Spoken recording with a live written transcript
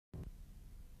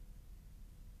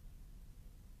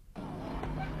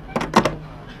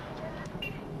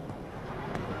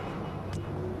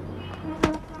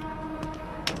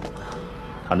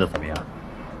谈的怎么样？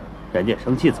人家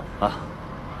生气怎么了？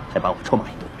还把我臭骂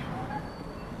一顿。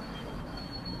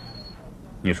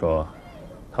你说，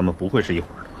他们不会是一伙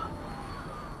的吧？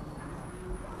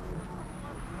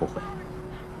不会。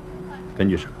根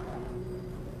据什么？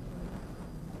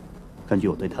根据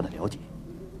我对他的了解。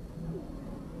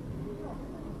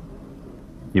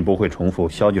你不会重复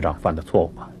肖局长犯的错误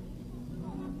吧？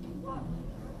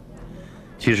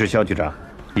其实肖局长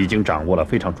已经掌握了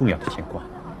非常重要的情况，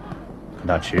可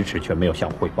他迟迟却没有向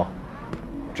我汇报，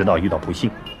直到遇到不幸。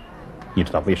你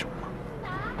知道为什么吗？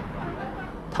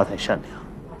他太善良，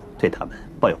对他们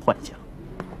抱有幻想，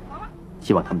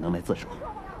希望他们能来自首。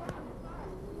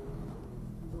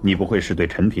你不会是对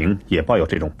陈平也抱有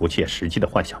这种不切实际的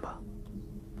幻想吧？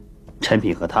陈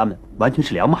平和他们完全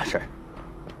是两码事儿。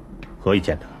何以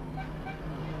见得？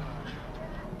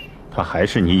他还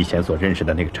是你以前所认识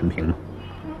的那个陈平吗？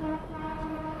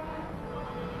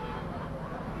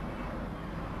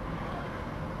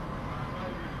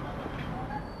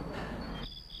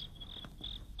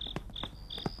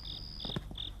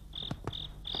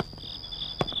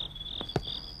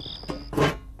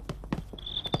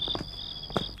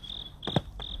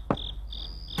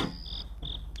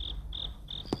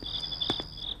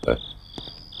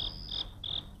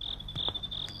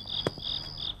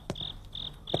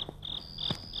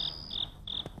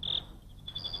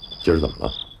今儿怎么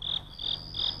了？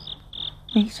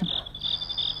没什么。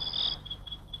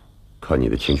看你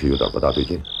的情绪有点不大对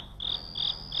劲。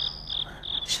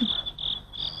是吗？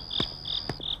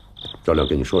赵亮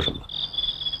跟你说什么了？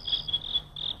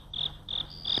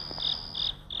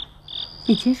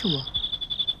你监视我？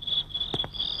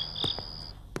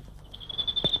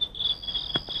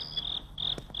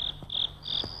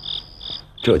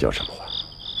这叫什么话？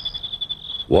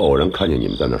我偶然看见你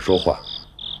们在那说话，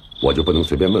我就不能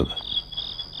随便问问？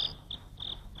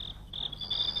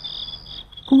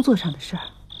工作上的事儿，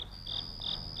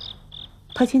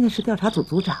他现在是调查组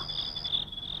组长，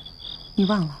你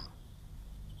忘了？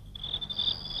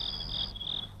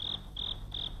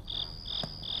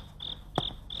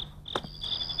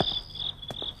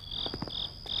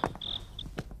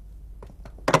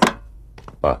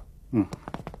爸。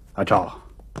阿赵，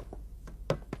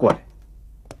过来。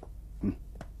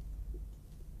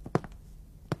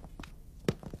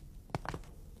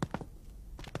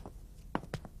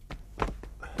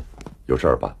有事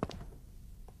儿吧？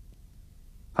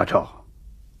阿赵，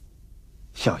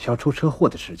小肖出车祸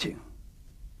的事情，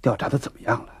调查的怎么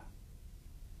样了？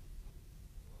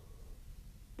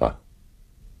爸，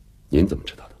您怎么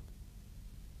知道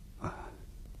的？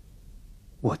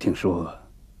我听说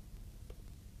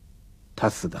他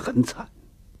死得很惨。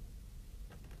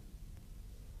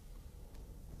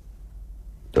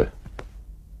对，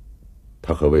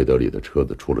他和魏德里的车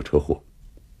子出了车祸。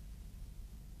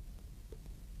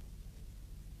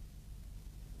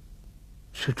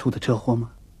是出的车祸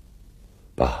吗？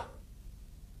爸，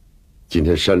今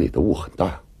天山里的雾很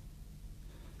大。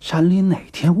山里哪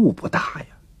天雾不大呀？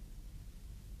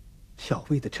小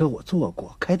魏的车我坐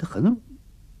过，开得很稳。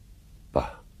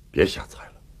爸，别瞎猜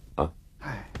了啊！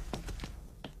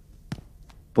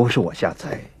不是我瞎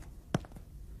猜，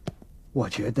我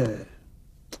觉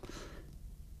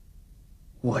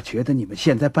得你们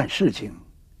现在办事情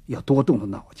要多动动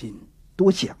脑筋，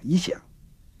多想一想，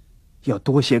要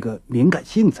多些个敏感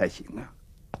性才行啊。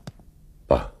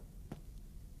爸，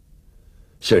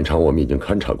现场我们已经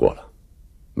勘察过了，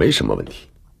没什么问题，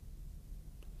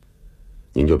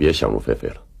您就别想入非非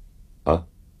了，啊？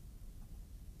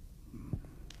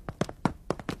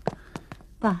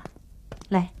爸，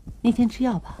来，你先吃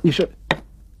药吧。你说，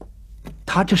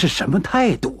他这是什么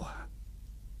态度啊？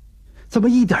怎么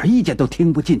一点意见都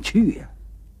听不进去呀？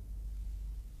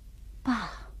爸，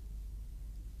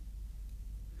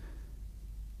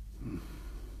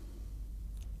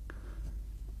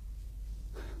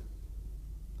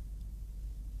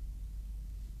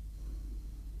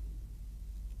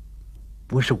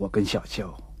不是我跟小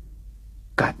肖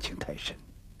感情太深，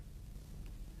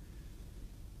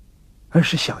而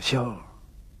是小肖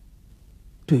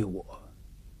对我、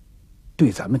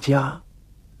对咱们家，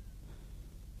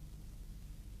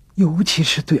尤其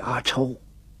是对阿超，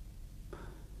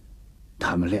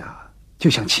他们俩就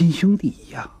像亲兄弟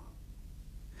一样。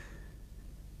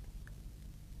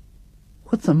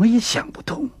我怎么也想不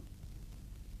通，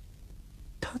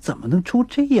他怎么能出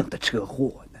这样的车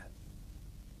祸呢？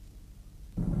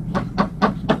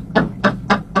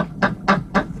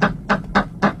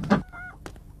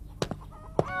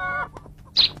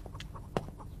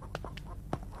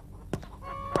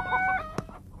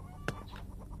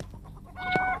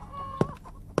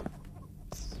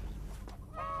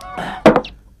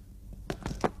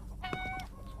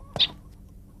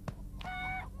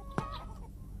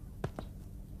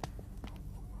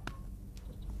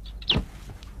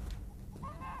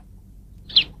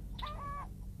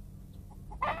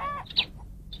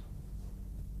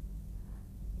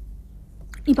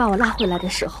你把我拉回来的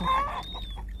时候，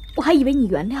我还以为你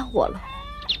原谅我了。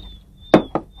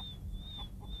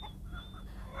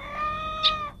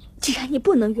既然你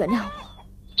不能原谅我，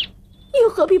你又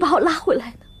何必把我拉回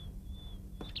来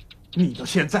呢？你到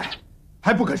现在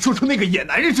还不肯说出那个野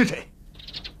男人是谁？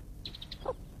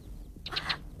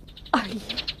二姨，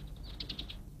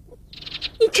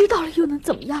你知道了又能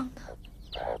怎么样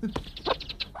呢？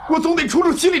我总得出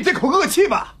心里这口恶气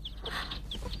吧。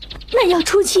那要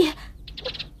出气，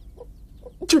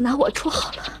就拿我出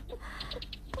好了。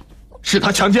是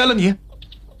他强奸了你？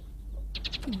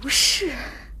不是。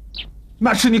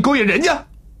那是你勾引人家？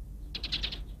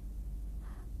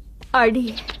二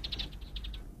弟，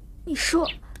你说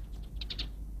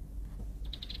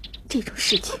这种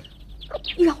事情，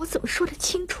你让我怎么说得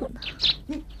清楚呢？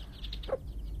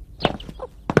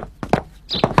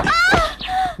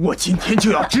我今天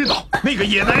就要知道那个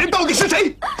野男人到底是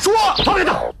谁！说，放开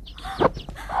他！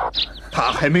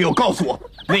他还没有告诉我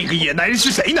那个野男人是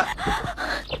谁呢。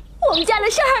我们家的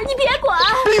事儿你别管。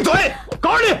闭嘴！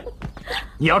高二弟，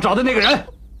你要找的那个人，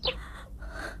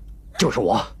就是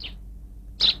我。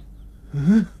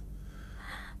嗯。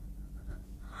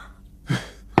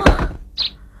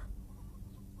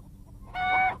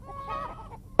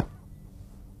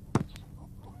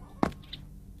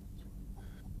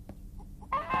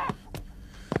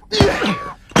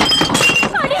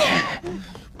二弟，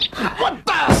混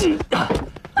蛋！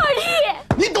二弟，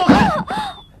你躲开！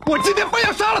我今天非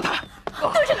要杀了他！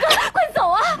东升哥，快走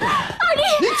啊！二弟，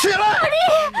你起来！二弟，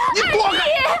你躲开！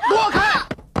躲开！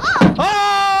啊！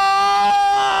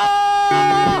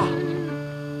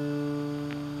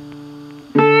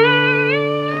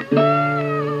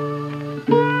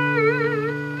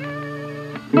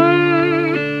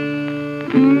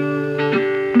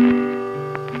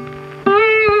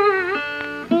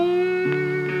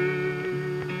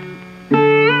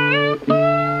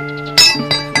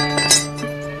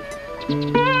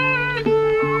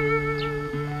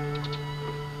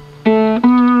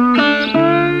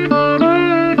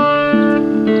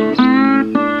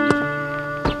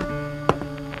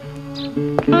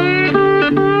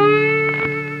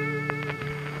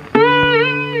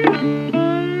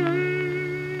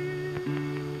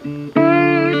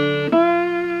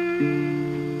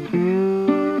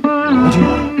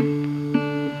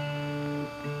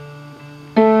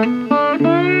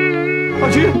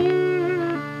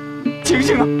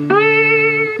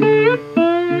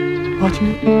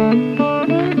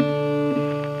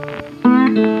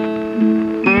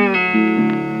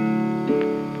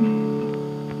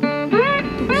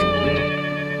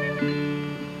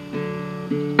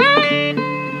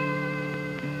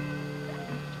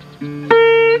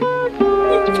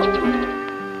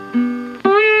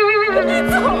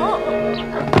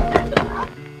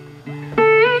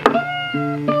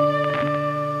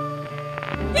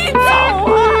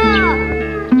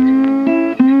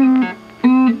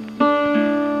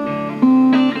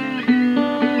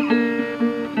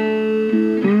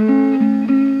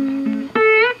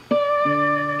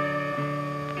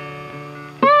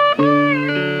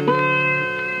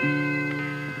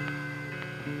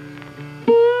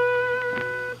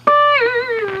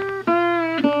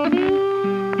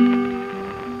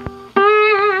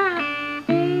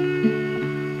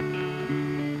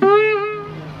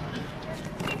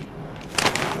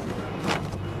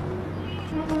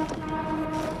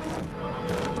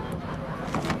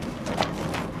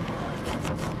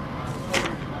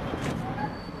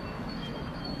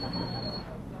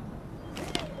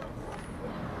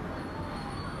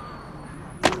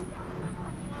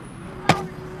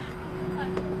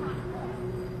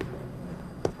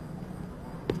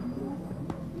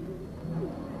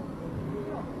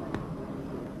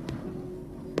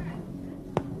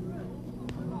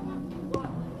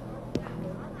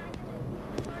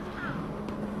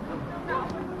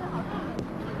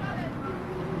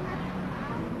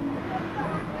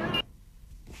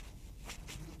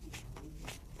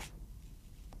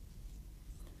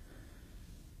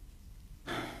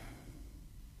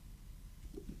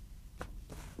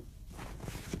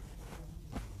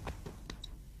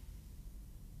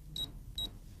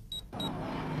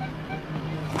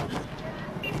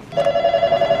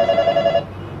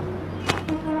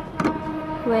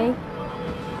喂，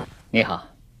你好，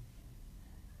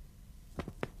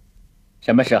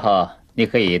什么时候你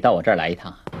可以到我这儿来一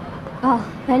趟？哦，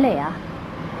白磊啊，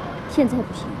现在不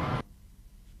行，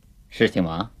事情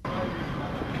忙，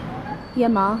也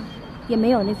忙，也没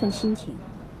有那份心情。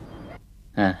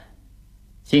嗯，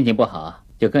心情不好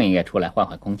就更应该出来换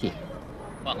换空气，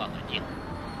换换环境。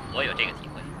我有这个体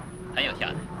会，很有效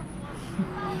的。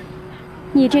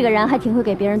你这个人还挺会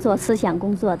给别人做思想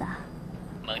工作的。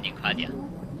么蒙您夸奖。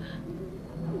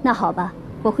那好吧，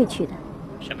我会去的。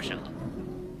什么时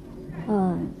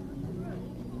候？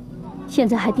现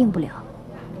在还定不了。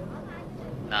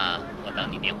那我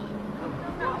等你电话。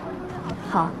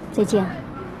好，再见。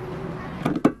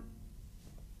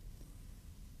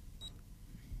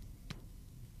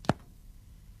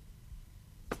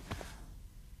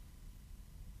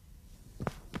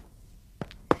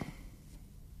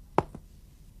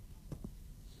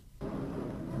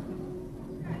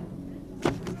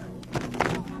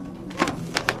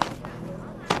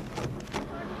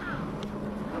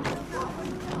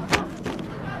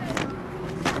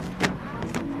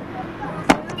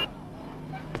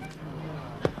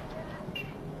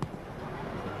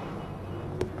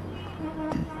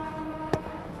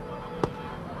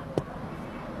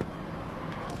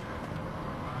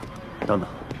等等，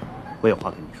我有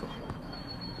话跟你说。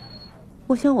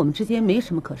我想我们之间没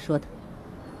什么可说的。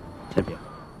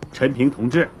陈平同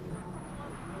志，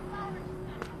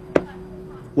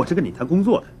我是跟你谈工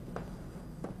作的。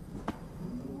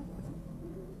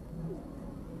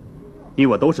你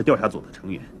我都是调查组的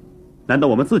成员，难道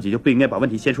我们自己就不应该把问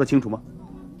题先说清楚吗？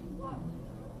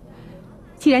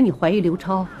既然你怀疑刘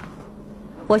超，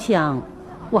我想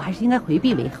我还是应该回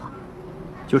避为好。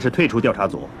就是退出调查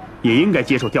组，也应该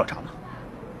接受调查嘛。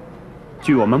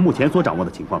据我们目前所掌握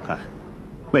的情况看，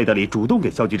魏德礼主动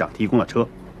给肖局长提供了车，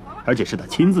而且是他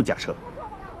亲自驾车。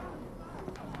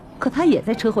可他也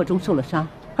在车祸中受了伤，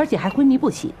而且还昏迷不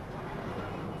醒。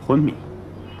昏迷？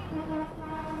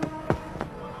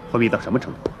昏迷到什么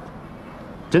程度？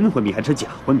真昏迷还是假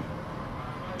昏迷？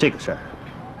这个事儿，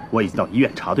我已经到医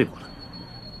院查对过了。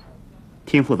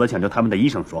听负责抢救他们的医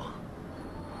生说，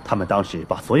他们当时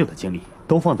把所有的精力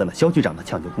都放在了肖局长的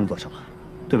抢救工作上了，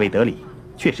对魏德礼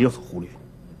确实有所忽略。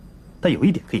但有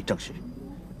一点可以证实，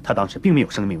他当时并没有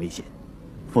生命危险。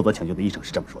负责抢救的医生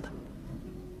是这么说的。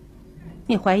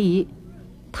你怀疑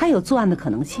他有作案的可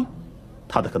能性？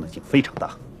他的可能性非常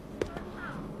大。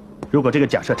如果这个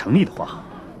假设成立的话，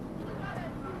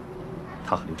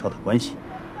他和刘超的关系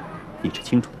你是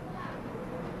清楚的，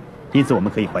因此我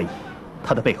们可以怀疑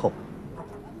他的背后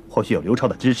或许有刘超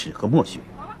的支持和默许。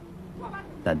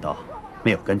难道没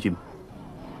有根据吗？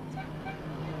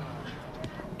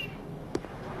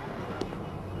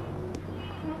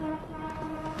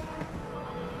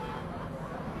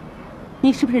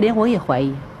你是不是连我也怀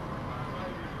疑？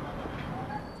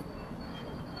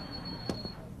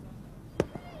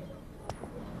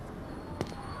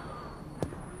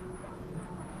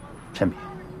陈明，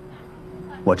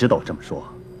我知道我这么说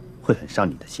会很伤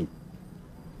你的心，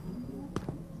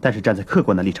但是站在客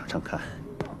观的立场上看，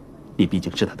你毕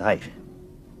竟是他的爱人，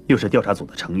又是调查组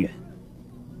的成员。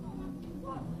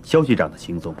肖局长的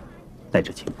行踪乃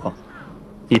至情况，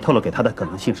你透露给他的可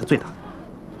能性是最大的。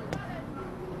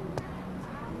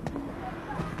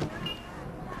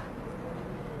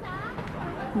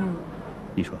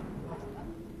你说，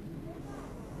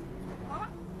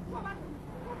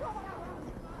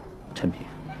陈平，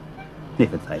那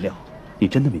份材料你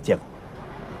真的没见过吗？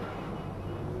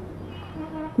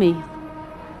没有。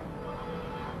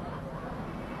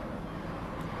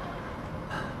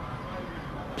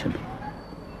陈平，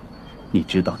你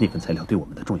知道那份材料对我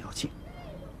们的重要性。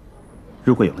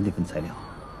如果有了那份材料，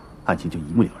案情就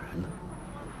一目了然了。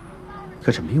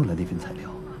可是没有了那份材料，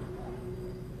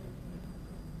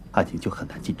案情就很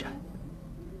难进展。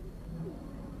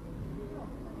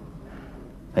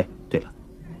哎，对了，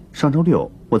上周六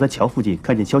我在桥附近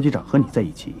看见肖局长和你在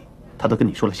一起，他都跟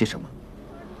你说了些什么？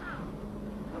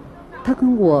他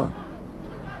跟我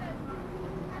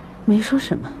没说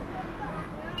什么。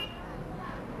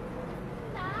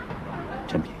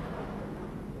陈平，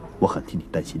我很替你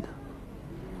担心的。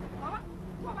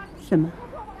什么？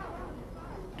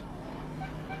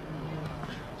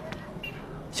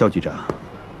肖局长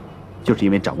就是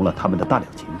因为掌握了他们的大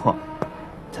量情况，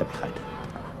才被害的。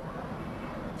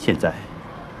现在，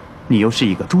你又是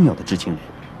一个重要的知情人，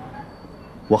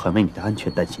我很为你的安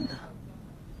全担心呢。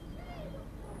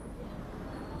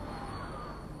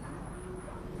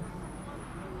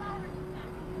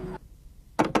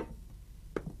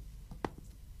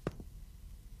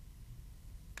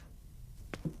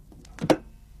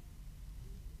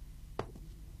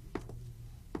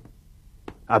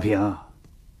阿平，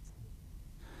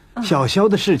小肖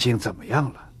的事情怎么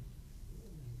样了？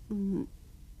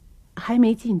还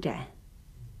没进展。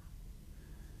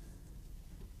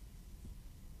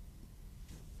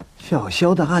小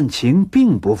肖的案情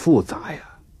并不复杂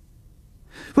呀，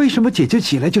为什么解决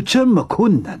起来就这么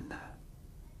困难呢？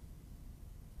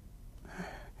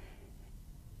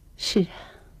是啊。“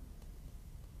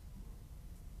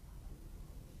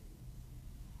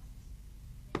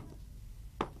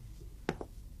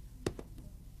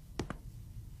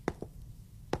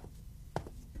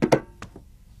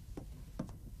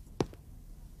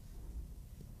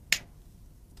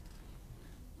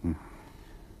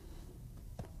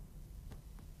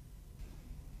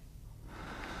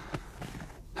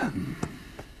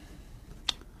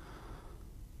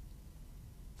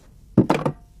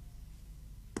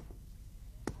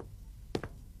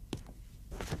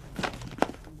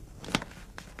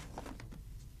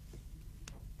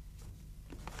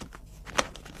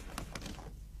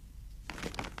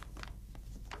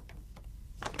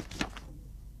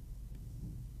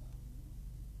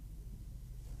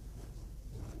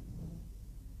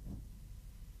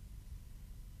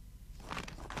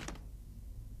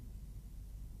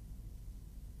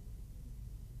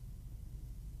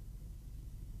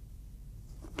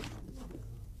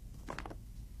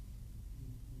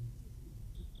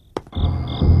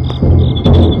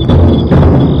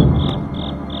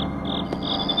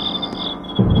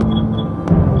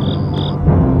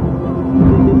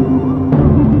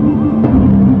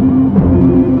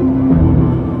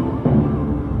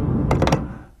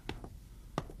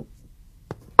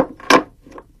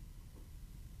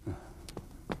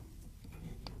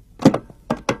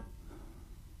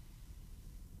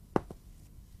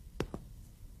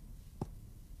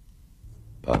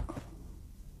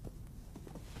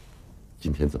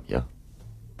今天怎么样？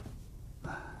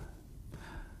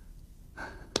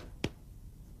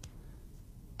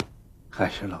还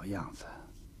是老样子。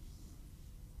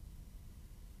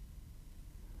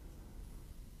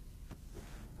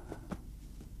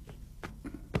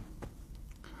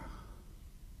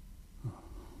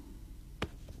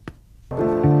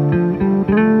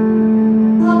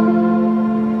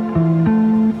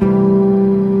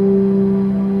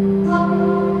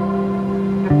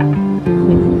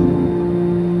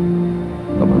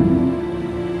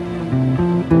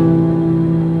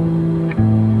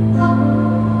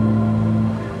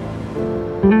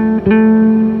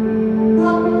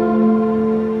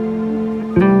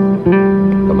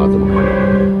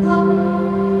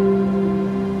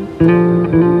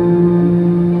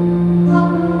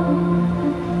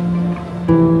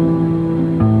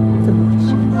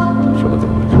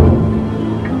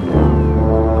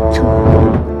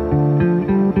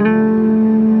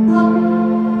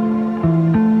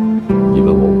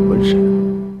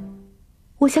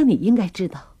我想你应该知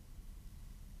道。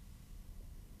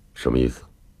什么意思？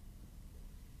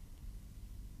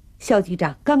肖局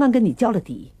长刚刚跟你交了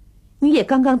底，你也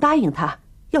刚刚答应他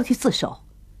要去自首，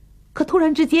可突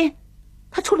然之间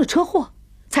他出了车祸，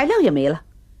材料也没了，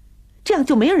这样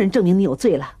就没有人证明你有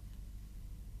罪了。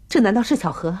这难道是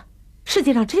巧合？世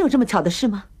界上真有这么巧的事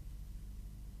吗？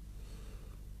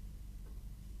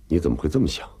你怎么会这么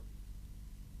想？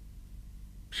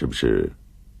是不是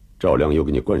赵亮又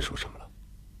给你灌输什么了？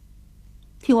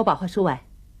听我把话说完。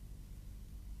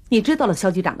你知道了肖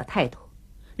局长的态度，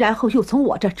然后又从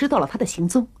我这儿知道了他的行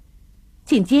踪，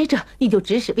紧接着你就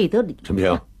指使魏德礼。陈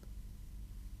平，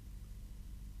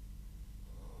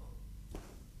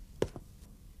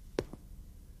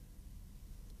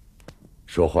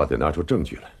说话得拿出证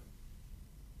据来。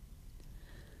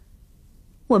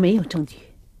我没有证据，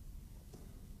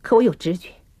可我有直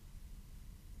觉，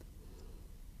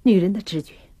女人的直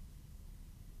觉。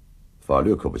法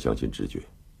律可不相信直觉，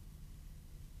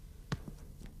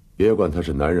别管他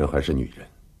是男人还是女人。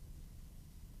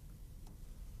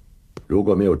如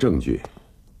果没有证据，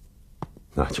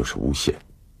那就是诬陷。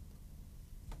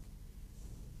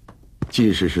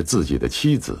即使是自己的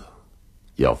妻子，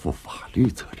也要负法律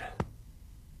责任。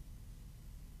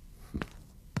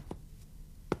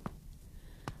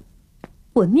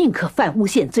我宁可犯诬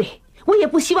陷罪，我也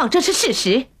不希望这是事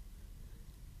实。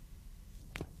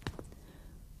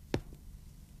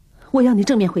我要你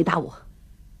正面回答我，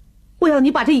我要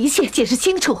你把这一切解释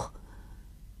清楚。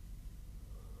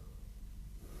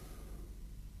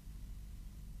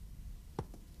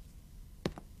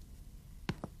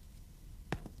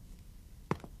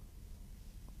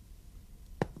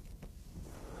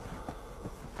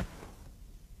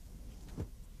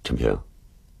陈平，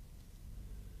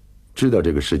知道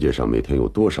这个世界上每天有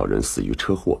多少人死于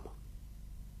车祸吗？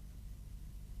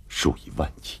数以万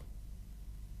计。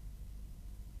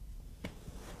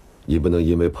你不能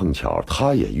因为碰巧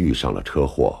他也遇上了车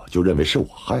祸，就认为是我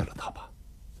害了他吧？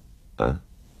啊？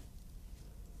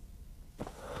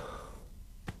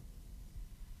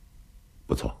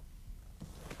不错，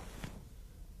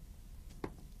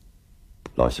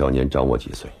老肖年长我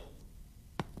几岁，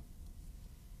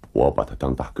我把他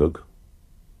当大哥哥。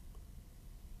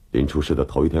临出事的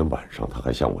头一天晚上，他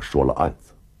还向我说了案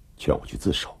子，劝我去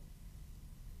自首。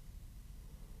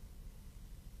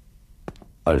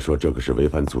按说这可是违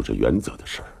反组织原则的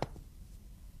事儿，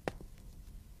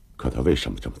可他为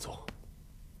什么这么做？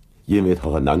因为他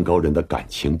和南高人的感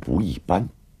情不一般。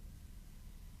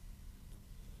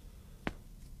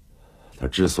他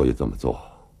之所以这么做，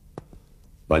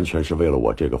完全是为了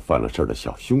我这个犯了事的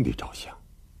小兄弟着想。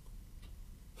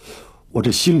我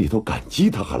这心里头感激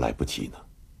他还来不及呢，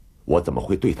我怎么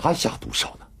会对他下毒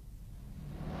手呢？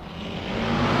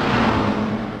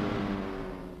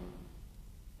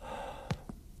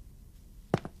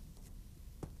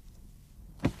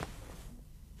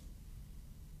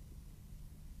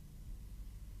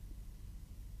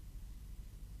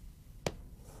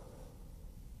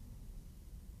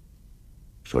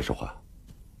说实话，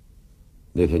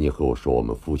那天你和我说我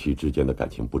们夫妻之间的感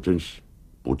情不真实、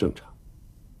不正常，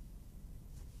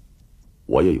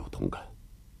我也有同感。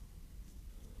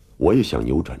我也想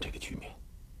扭转这个局面。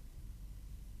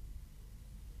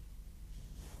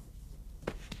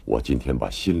我今天把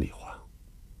心里话、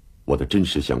我的真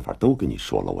实想法都跟你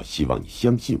说了，我希望你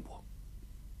相信我。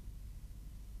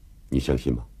你相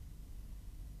信吗？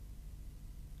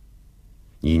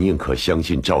你宁可相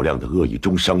信赵亮的恶意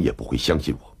中伤，也不会相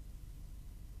信我。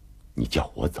你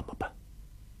叫我怎么办？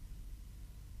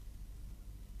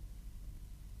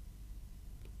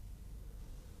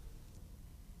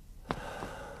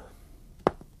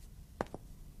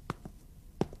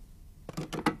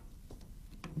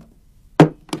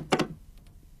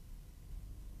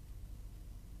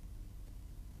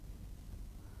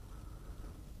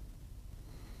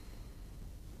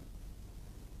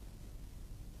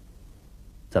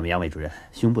怎么样，魏主任？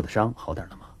胸部的伤好点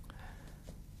了吗？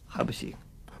还不行，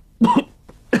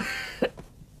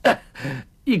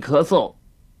一咳嗽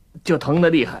就疼得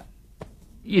厉害，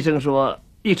医生说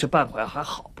一时半会还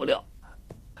好不了。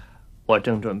我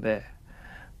正准备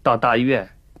到大医院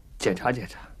检查检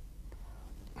查。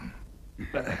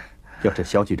要是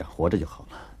肖局长活着就好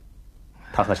了，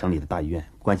他和省里的大医院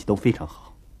关系都非常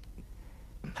好，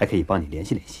还可以帮你联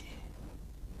系联系。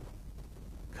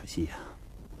可惜呀。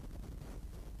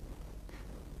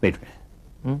魏主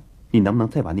任，你能不能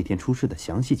再把那天出事的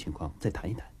详细情况再谈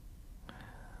一谈？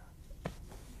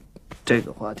这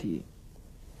个话题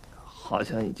好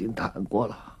像已经谈过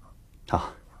了。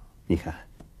好，你看，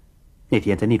那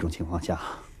天在那种情况下，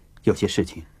有些事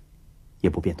情也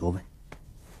不便多问，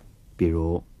比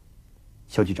如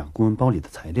肖局长公文包里的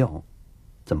材料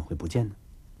怎么会不见呢？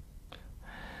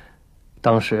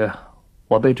当时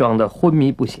我被撞得昏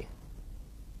迷不醒，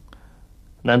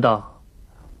难道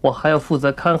我还要负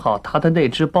责看好他的那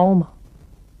只包吗？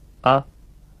啊？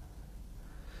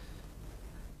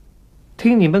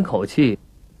听你们口气，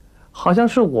好像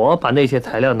是我把那些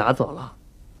材料拿走了。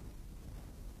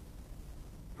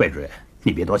魏主任，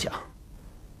你别多想，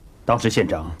当时县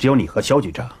长只有你和肖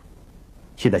局长，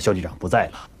现在肖局长不在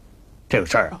了，这个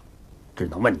事儿啊，只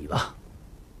能问你了。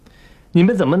你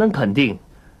们怎么能肯定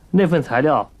那份材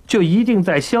料就一定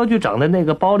在肖局长的那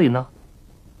个包里呢？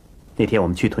那天我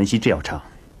们去屯溪制药厂，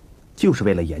就是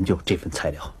为了研究这份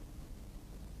材料。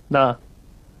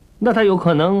那他有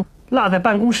可能落在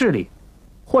办公室里，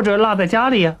或者落在家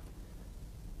里呀？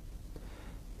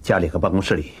家里和办公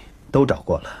室里都找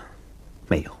过了，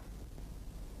没有。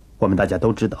我们大家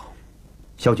都知道，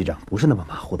肖局长不是那么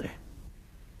马虎的人。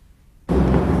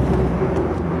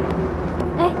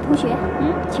哎，同学，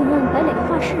请问北磊的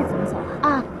画室怎么走啊？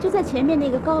啊，就在前面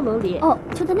那个高楼里。哦，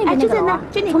就在那边那个楼啊？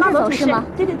就那从高楼这走是吗？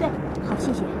对对对。好，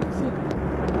谢谢。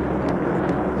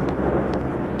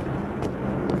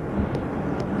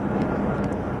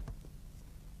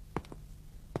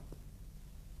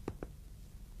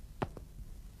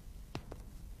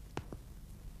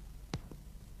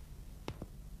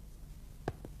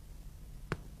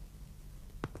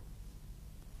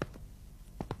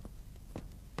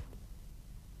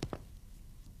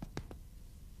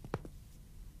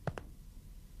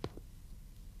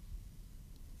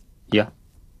哟，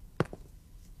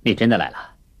你真的来了？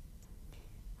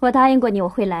我答应过你我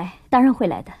会来，当然会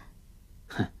来的。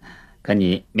哼，可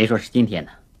你没说是今天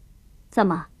呢。怎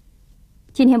么，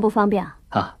今天不方便啊？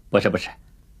啊，不是，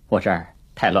我这儿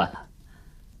太乱了。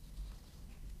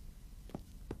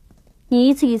你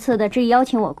一次一次的执意邀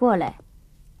请我过来，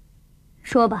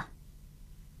说吧，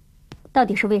到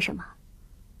底是为什么？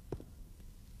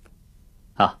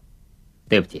好，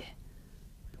对不起，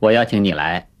我邀请你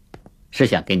来，是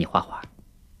想给你画画。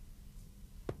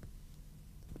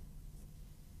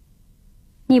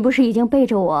你不是已经背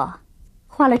着我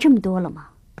画了这么多了吗？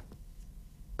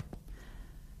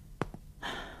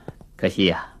可惜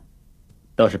呀，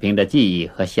都是凭着记忆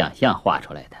和想象画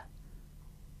出来的。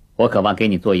我渴望给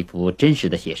你做一幅真实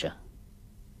的写生。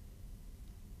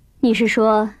你是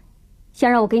说，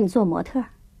想让我给你做模特？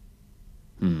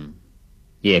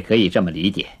也可以这么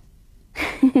理解。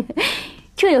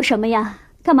这有什么呀？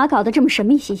干嘛搞得这么神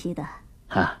秘兮兮的？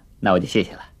那我就谢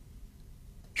谢了。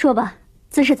说吧，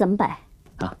姿势怎么摆？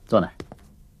好，坐那儿。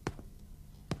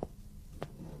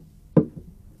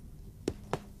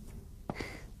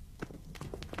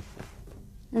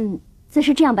字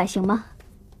是这样摆行吗？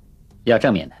要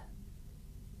正面的。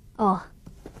哦。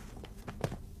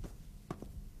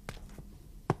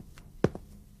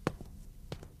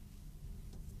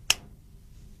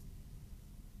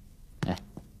哎，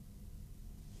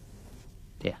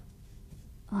这样。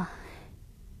啊。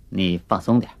你放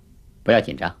松点，不要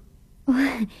紧张。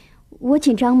我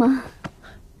紧张吗？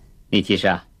你其实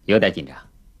啊有点紧张。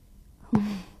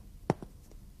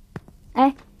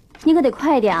哎，你可得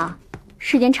快点啊！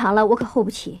时间长了我可候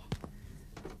不起。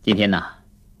今天呢，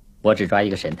我只抓一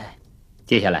个神态，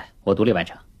接下来我独立完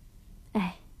成。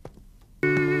哎。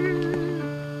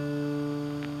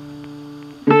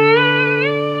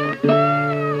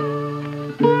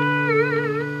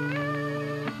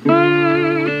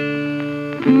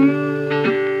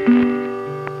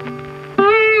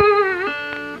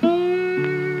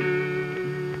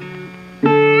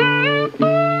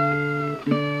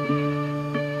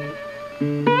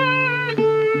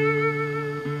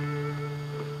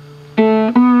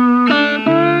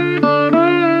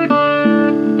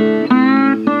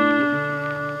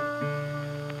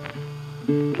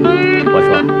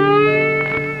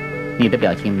你的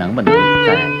表情能不能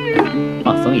再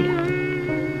放松一点？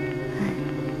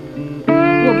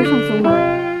我不放松吗？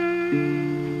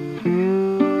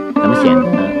怎么显得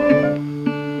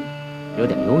有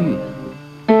点忧郁呢？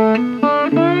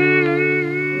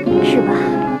是吧？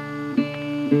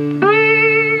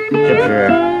是不是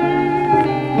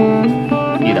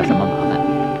遇到什么麻烦？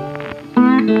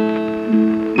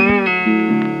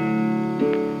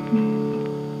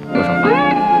不说话，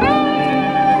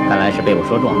看来是被我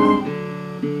说中了。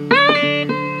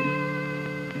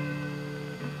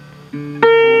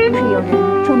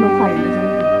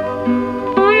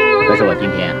可是我今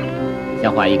天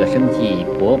想画一个生气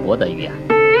勃勃的鱼啊，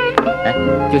哎，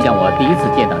就像我第一次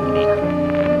见到你那样。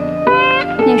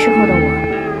那时候的我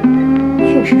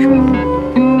确实是我。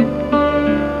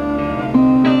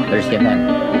可是现在呢，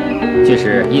却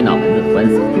是一脑门子的官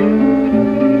司。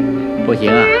不行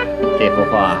啊，这幅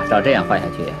画照这样画下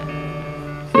去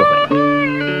就毁了。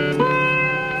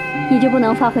你就不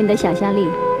能发挥你的想象力，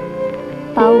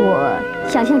把我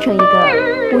想象成一个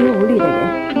无忧无虑的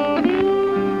人？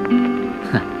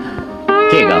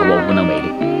这个我无能为力。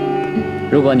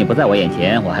如果你不在我眼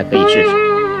前，我还可以试试。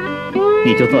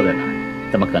你就坐在那儿，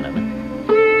怎么可能呢？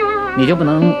你就不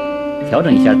能调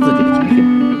整一下自己的情绪吗？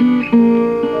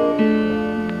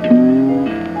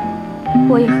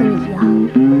我也和你一样，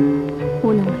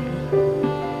无能为力。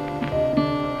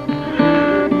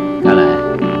看来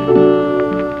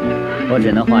我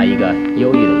只能画一个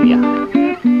忧郁的鱼啊。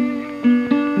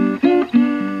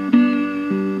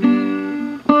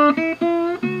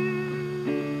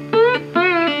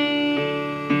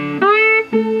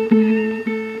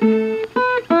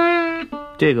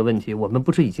这个问题我们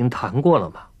不是已经谈过了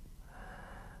吗？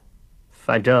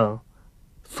反正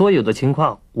所有的情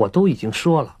况我都已经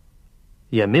说了，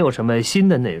也没有什么新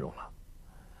的内容了。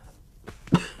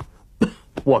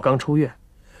我刚出院，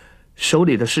手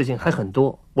里的事情还很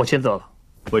多，我先走了。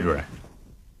魏主任，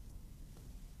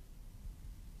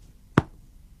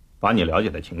把你了解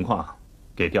的情况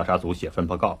给调查组写份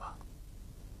报告吧。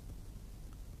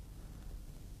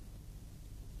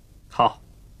好。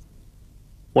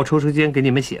我抽时间给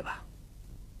你们写吧。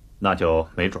那就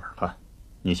没准了，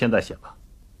你现在写吧。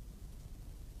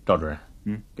赵主任，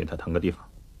给他腾个地方。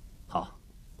好，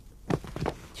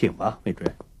请吧，魏主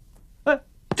任。哎，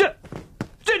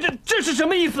这是什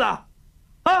么意思啊？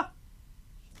啊，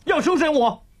要收审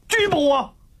我，拘捕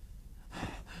我？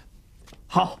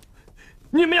好，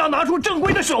你们要拿出正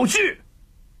规的手续。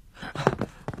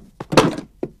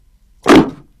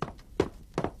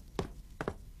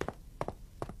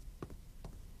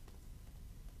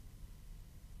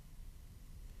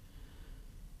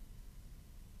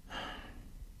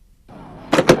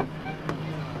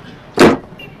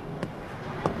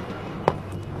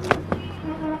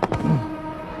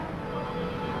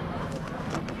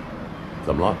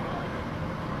怎么了？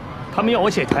他们要我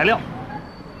写材料。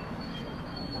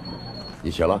你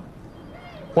写了？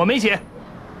我没写。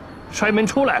摔门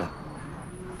出来了。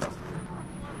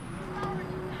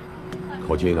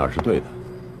口径那是对的。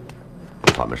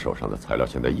他们手上的材料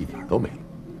现在一点都没了。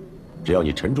只要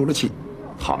你沉住了气，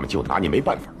他们就拿你没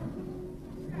办法。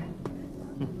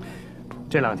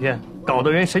这两天搞得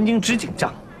人神经直紧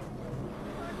张。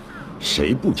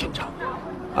谁不紧张？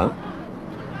啊？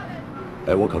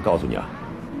哎，我可告诉你啊，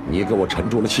你给我沉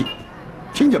住了气，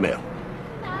听见没有？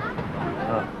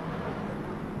啊，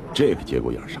这个节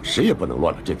骨眼上，谁也不能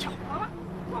乱了阵脚。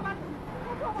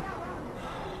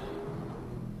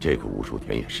这个吴书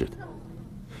田也是的，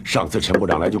上次陈部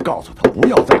长来就告诉他，不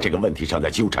要在这个问题上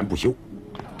再纠缠不休。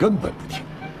根本不听。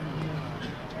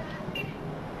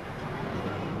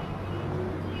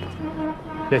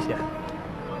刘贤，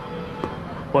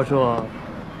我说，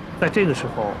在这个时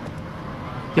候，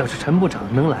要是陈部长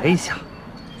能来一下，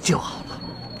就好了。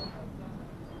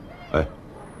哎，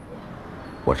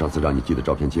我上次让你寄的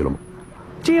照片寄了吗？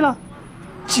寄了，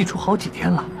寄出好几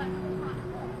天了。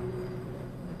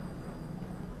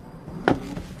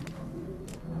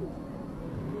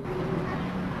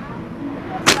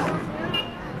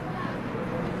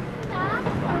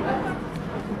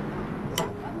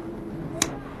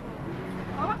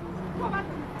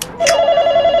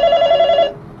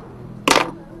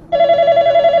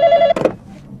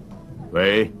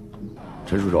喂，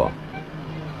陈叔叔，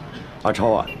阿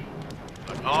超啊。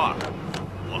阿超啊，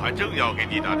我还正要给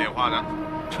你打电话呢。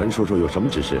陈叔叔有什么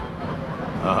指示？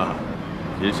啊，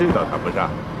指示倒谈不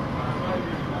上，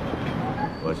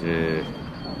我是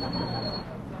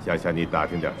想向你打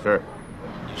听点事儿。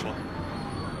你说。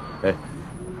哎，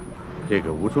这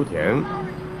个吴书田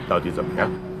到底怎么样？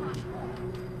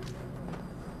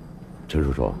陈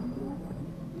叔叔，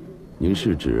您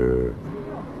是指？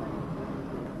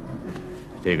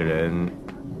这个人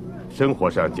生活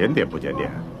上检点不检点？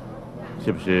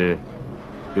是不是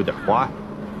有点花呀？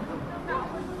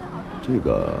这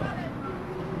个，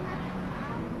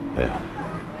哎呀，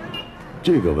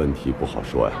这个问题不好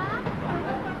说呀。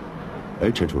哎，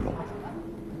陈叔叔，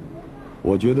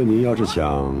我觉得您要是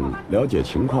想了解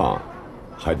情况，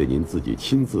还得您自己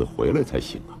亲自回来才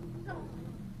行啊。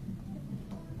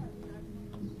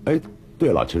哎，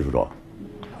对了，陈叔叔，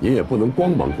您也不能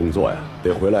光忙工作呀，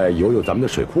得回来游游咱们的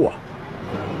水库啊。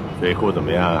水库怎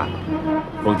么样啊？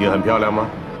风景很漂亮吗？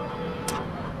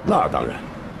那当然，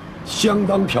相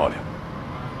当漂亮。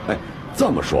哎，这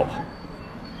么说吧，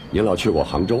您老去过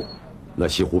杭州，那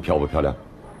西湖漂不漂亮？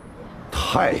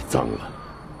太脏了。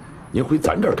您回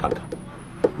咱这儿看看，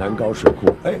南高水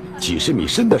库，哎，几十米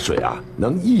深的水啊，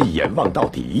能一眼望到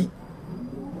底。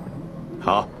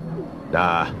好，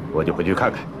那我就回去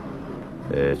看看，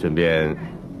顺便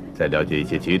再了解一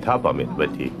些其他方面的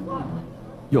问题。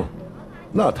哟，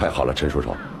那太好了，陈叔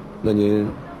叔。那您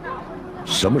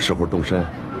什么时候动身？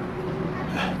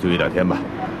就1-2天吧。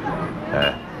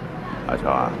哎，阿超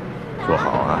啊，说好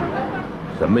啊，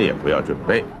什么也不要准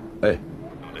备，哎，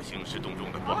弄得兴师动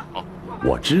众的不好。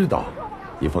我知道，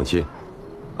您放心，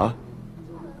啊，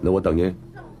那我等您。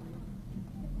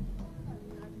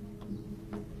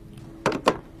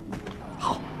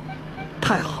好，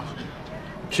太好了！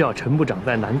只要陈部长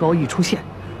在南高一出现，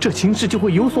这情势就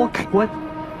会有所改观。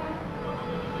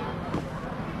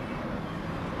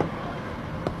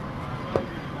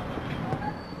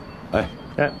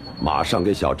哎，马上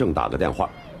给小郑打个电话，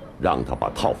让他把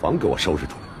套房给我收拾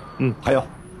出来。嗯，还有，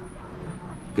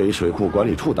给水库管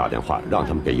理处打电话，让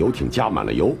他们给游艇加满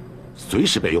了油，随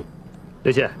时备用。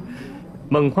刘谢，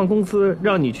锰矿公司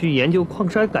让你去研究矿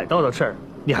山改道的事儿，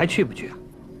你还去不去啊？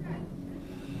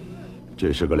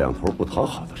这是个两头不讨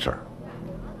好的事儿。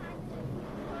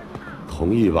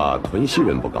同意吧，屯溪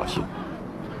人不高兴；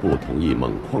不同意，锰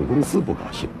矿公司不高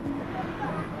兴。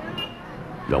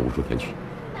让吴书田去。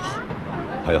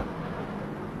还有，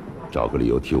找个理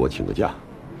由替我请个假，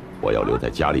我要留在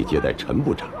家里接待陈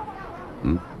部长。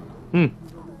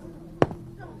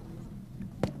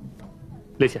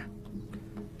刘先，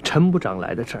陈部长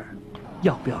来的事儿，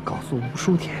要不要告诉吴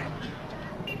书田？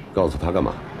告诉他干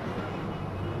嘛？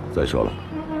再说了，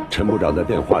陈部长在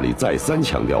电话里再三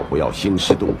强调不要兴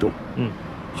师动众，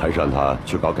还是让他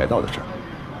去搞改道的事儿。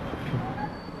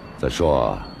再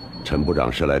说，陈部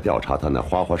长是来调查他那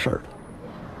花花事儿的。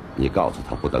你告诉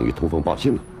他，不等于通风报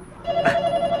信了。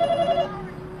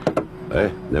哎，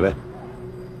哪位？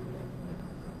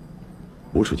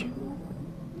吴书记。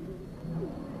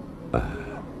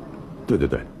对对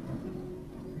对，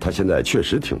他现在确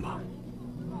实挺忙。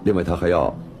另外，他还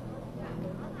要……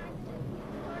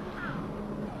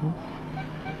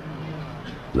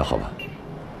那好吧，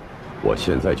我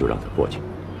现在就让他过去。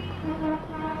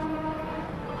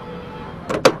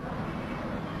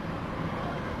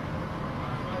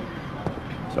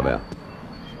小梅啊，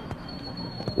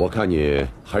我看你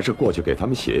还是过去给他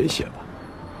们写一写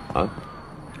吧。啊？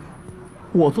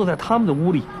我坐在他们的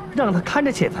屋里，让他看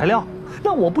着写材料，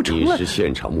那我不成了？你是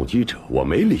现场目击者，我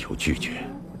没理由拒绝。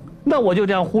那我就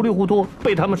这样糊里糊涂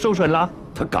被他们收审了？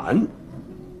他敢？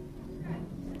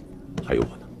还有我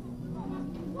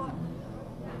呢。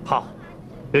好，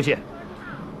刘谢，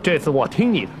这次我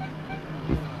听你的。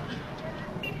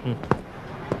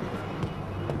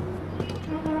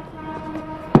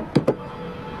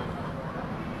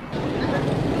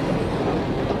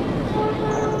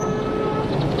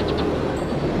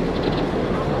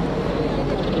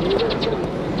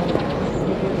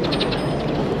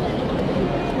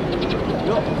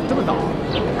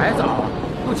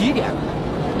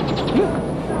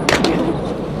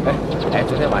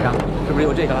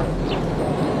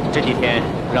这几天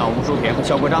让吴书田和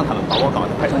肖国璋他们把我搞得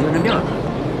快成精神病了。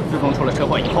自从出了车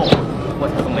祸以后，我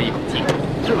才松了一口气，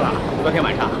是吧？昨天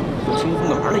晚上就轻松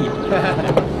的玩了一晚。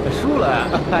输了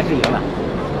还是赢了？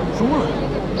输了，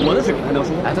我的水平还能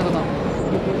输？哎，走走走。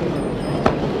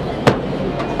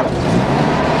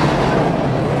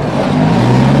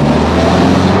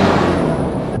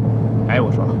哎，我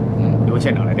说，刘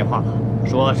县长来电话了，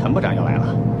说陈部长要来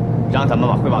了，让咱们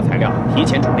把汇报材料提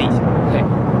前准备一下。嘿，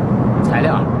材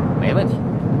料没问题，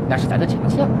那是咱的强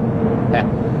项。哎，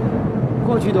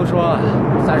过去都说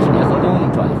30年河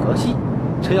东转河西，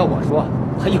这要我说，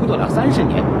还用得了30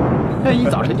年，一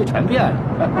早晨就全变了。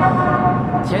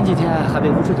前几天还被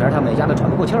吴书田他们压得喘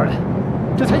不过气儿来，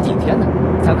这才几天呢，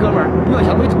咱哥们儿又要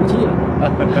扬眉吐气了。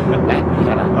哎，你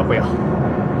看看啊，不要。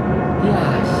哎呀，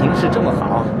形势这么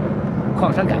好。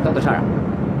矿山改造的事儿，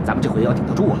咱们这回要顶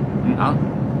得住啊！啊，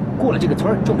过了这个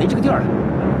村就没这个地儿了。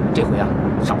这回啊，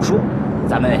少说，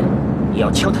咱们也要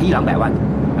敲他1、200万的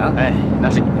啊！哎，那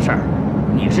是你的事儿，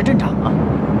你是镇长啊！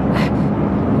哎，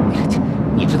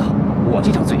你知道我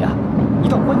这张嘴啊，一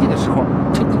到关键的时候，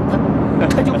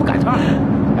他就不赶趟。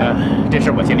这事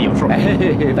我心里有数。哎，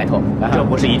拜托，这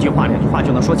不是1句话、2句话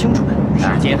就能说清楚的，时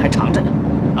间还长着呢。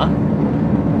啊！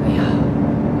哎呀，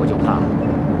我就怕。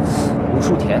吴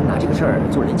书田拿这个事儿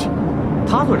做人情，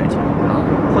他做人情啊！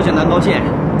或许南高县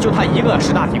就他一个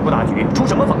识大体、顾大局，出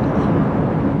什么风头了？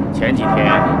前几天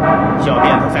小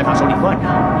辫子在他手里攥着，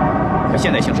可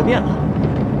现在形势变了，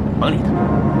甭理他。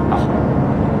好，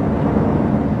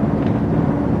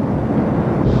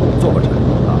坐过去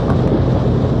啊。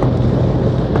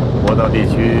我到地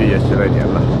区也10来年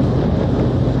了，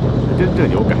真正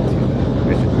有感情的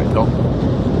还是南高。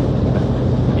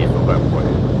你所办不过人。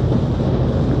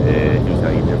就像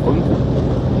一只风筝，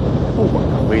不管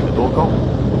它飞得多高，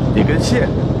这根线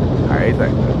还在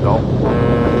很高。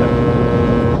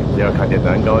只要看见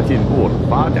南高进步了、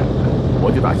发展了，我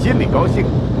就打心里高兴。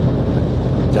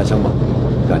家乡嘛，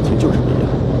感情就是不一样。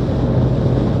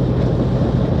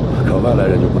可外来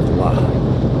人就不同啊，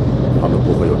他们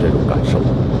不会有这种感受，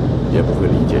也不会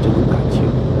理解这种感情，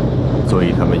所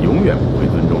以他们永远不会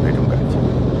尊重这种感情。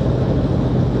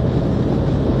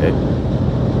哎，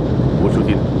吴书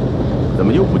记，怎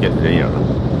么又不见他人影了？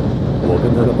我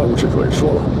跟他的办公室主任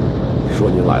说了，说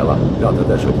您来了，让他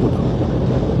在水库等。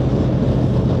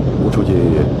吴书记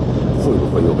会不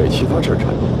会又被其他事缠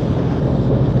住？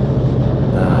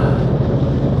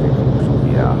这个吴书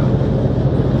记啊，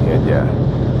天天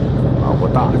忙活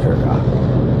大事啊。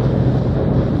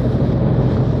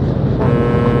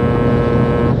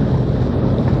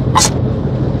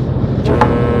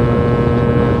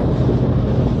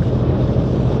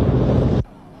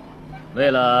为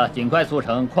了尽快促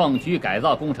成矿区改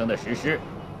造工程的实施，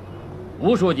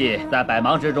吴书记在百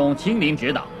忙之中亲临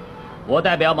指导，我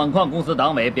代表锰矿公司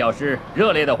党委表示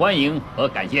热烈的欢迎和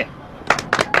感谢。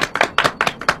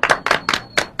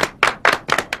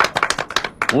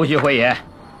无需讳言，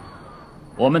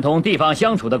我们同地方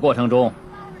相处的过程中，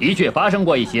的确发生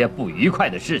过一些不愉快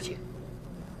的事情。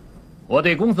我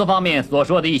对公司方面所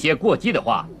说的一些过激的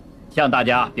话，向大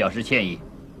家表示歉意。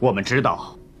我们知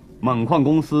道。锰矿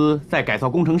公司在改造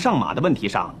工程上马的问题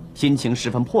上，心情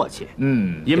十分迫切。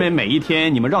因为每一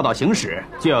天你们绕道行驶，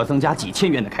就要增加几千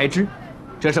元的开支，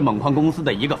这是锰矿公司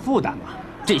的一个负担嘛。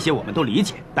这些我们都理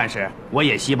解，但是我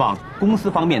也希望公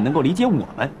司方面能够理解我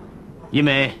们，因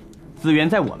为资源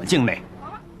在我们境内，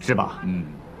是吧？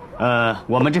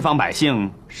我们这方百姓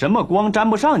什么光沾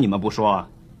不上你们不说，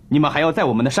你们还要在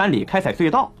我们的山里开采隧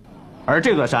道，而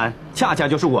这座山恰恰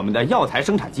就是我们的药材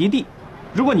生产基地，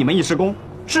如果你们一施工，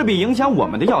势必影响我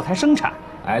们的药材生产。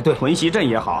哎，对，屯溪镇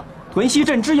也好，屯溪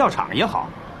镇制药厂也好，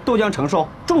都将承受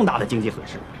重大的经济损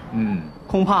失。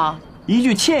恐怕一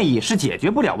句歉意是解决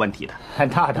不了问题的。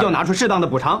要拿出适当的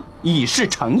补偿，以示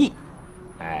诚意。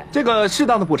哎，这个适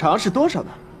当的补偿是多少呢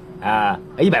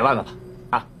？100万了吧？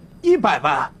啊，100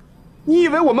万？你以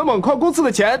为我们锰矿公司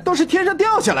的钱都是天上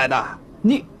掉下来的？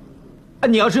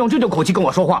你要是用这种口气跟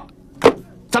我说话，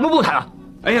咱们不谈了。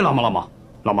哎，老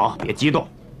毛，别激动。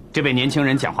这位年轻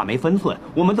人讲话没分寸，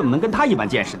我们怎么能跟他一般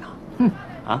见识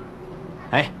呢？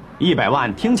哎，100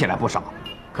万听起来不少，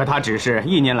可它只是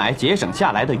1年来节省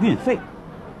下来的运费。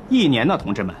1年呢，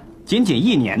同志们，仅仅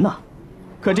1年呢。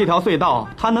可这条隧道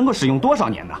它能够使用多少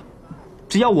年呢？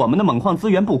只要我们的锰矿资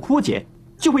源不枯竭，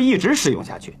就会一直使用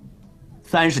下去。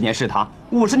30年是它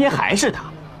，50年还是它，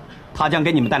它将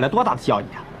给你们带来多大的效益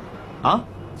啊？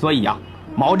所以呀，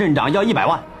毛镇长要100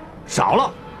万，少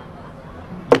了。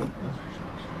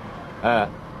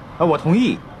我同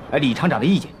意李厂长的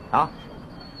意见啊。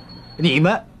你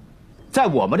们在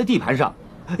我们的地盘上，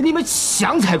你们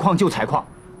想采矿就采矿，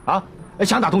啊，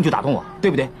想打通就打通啊，对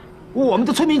不对？我们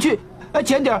的村民去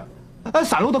捡点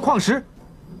散落的矿石，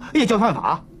也叫犯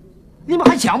法？你们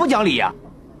还讲不讲理呀？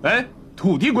哎，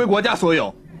土地归国家所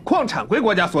有，矿产归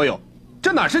国家所有，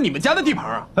这哪是你们家的地盘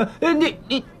啊？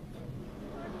你，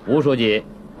吴书记，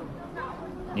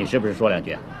你是不是说两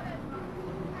句啊？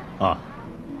啊，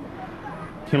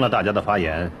听了大家的发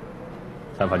言，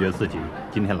才发觉自己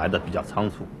今天来的比较仓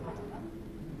促，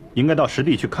应该到实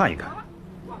地去看一看，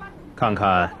看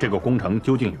看这个工程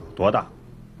究竟有多大，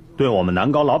对我们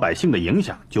南高老百姓的影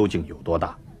响究竟有多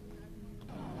大。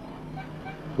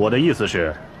我的意思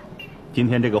是，今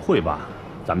天这个会吧，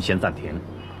咱们先暂停，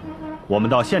我们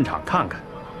到现场看看，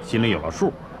心里有了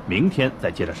数，明天再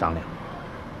接着商量，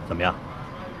怎么样？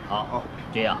好，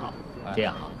这样好，这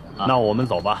样好。那我们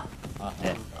走吧。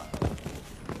哎。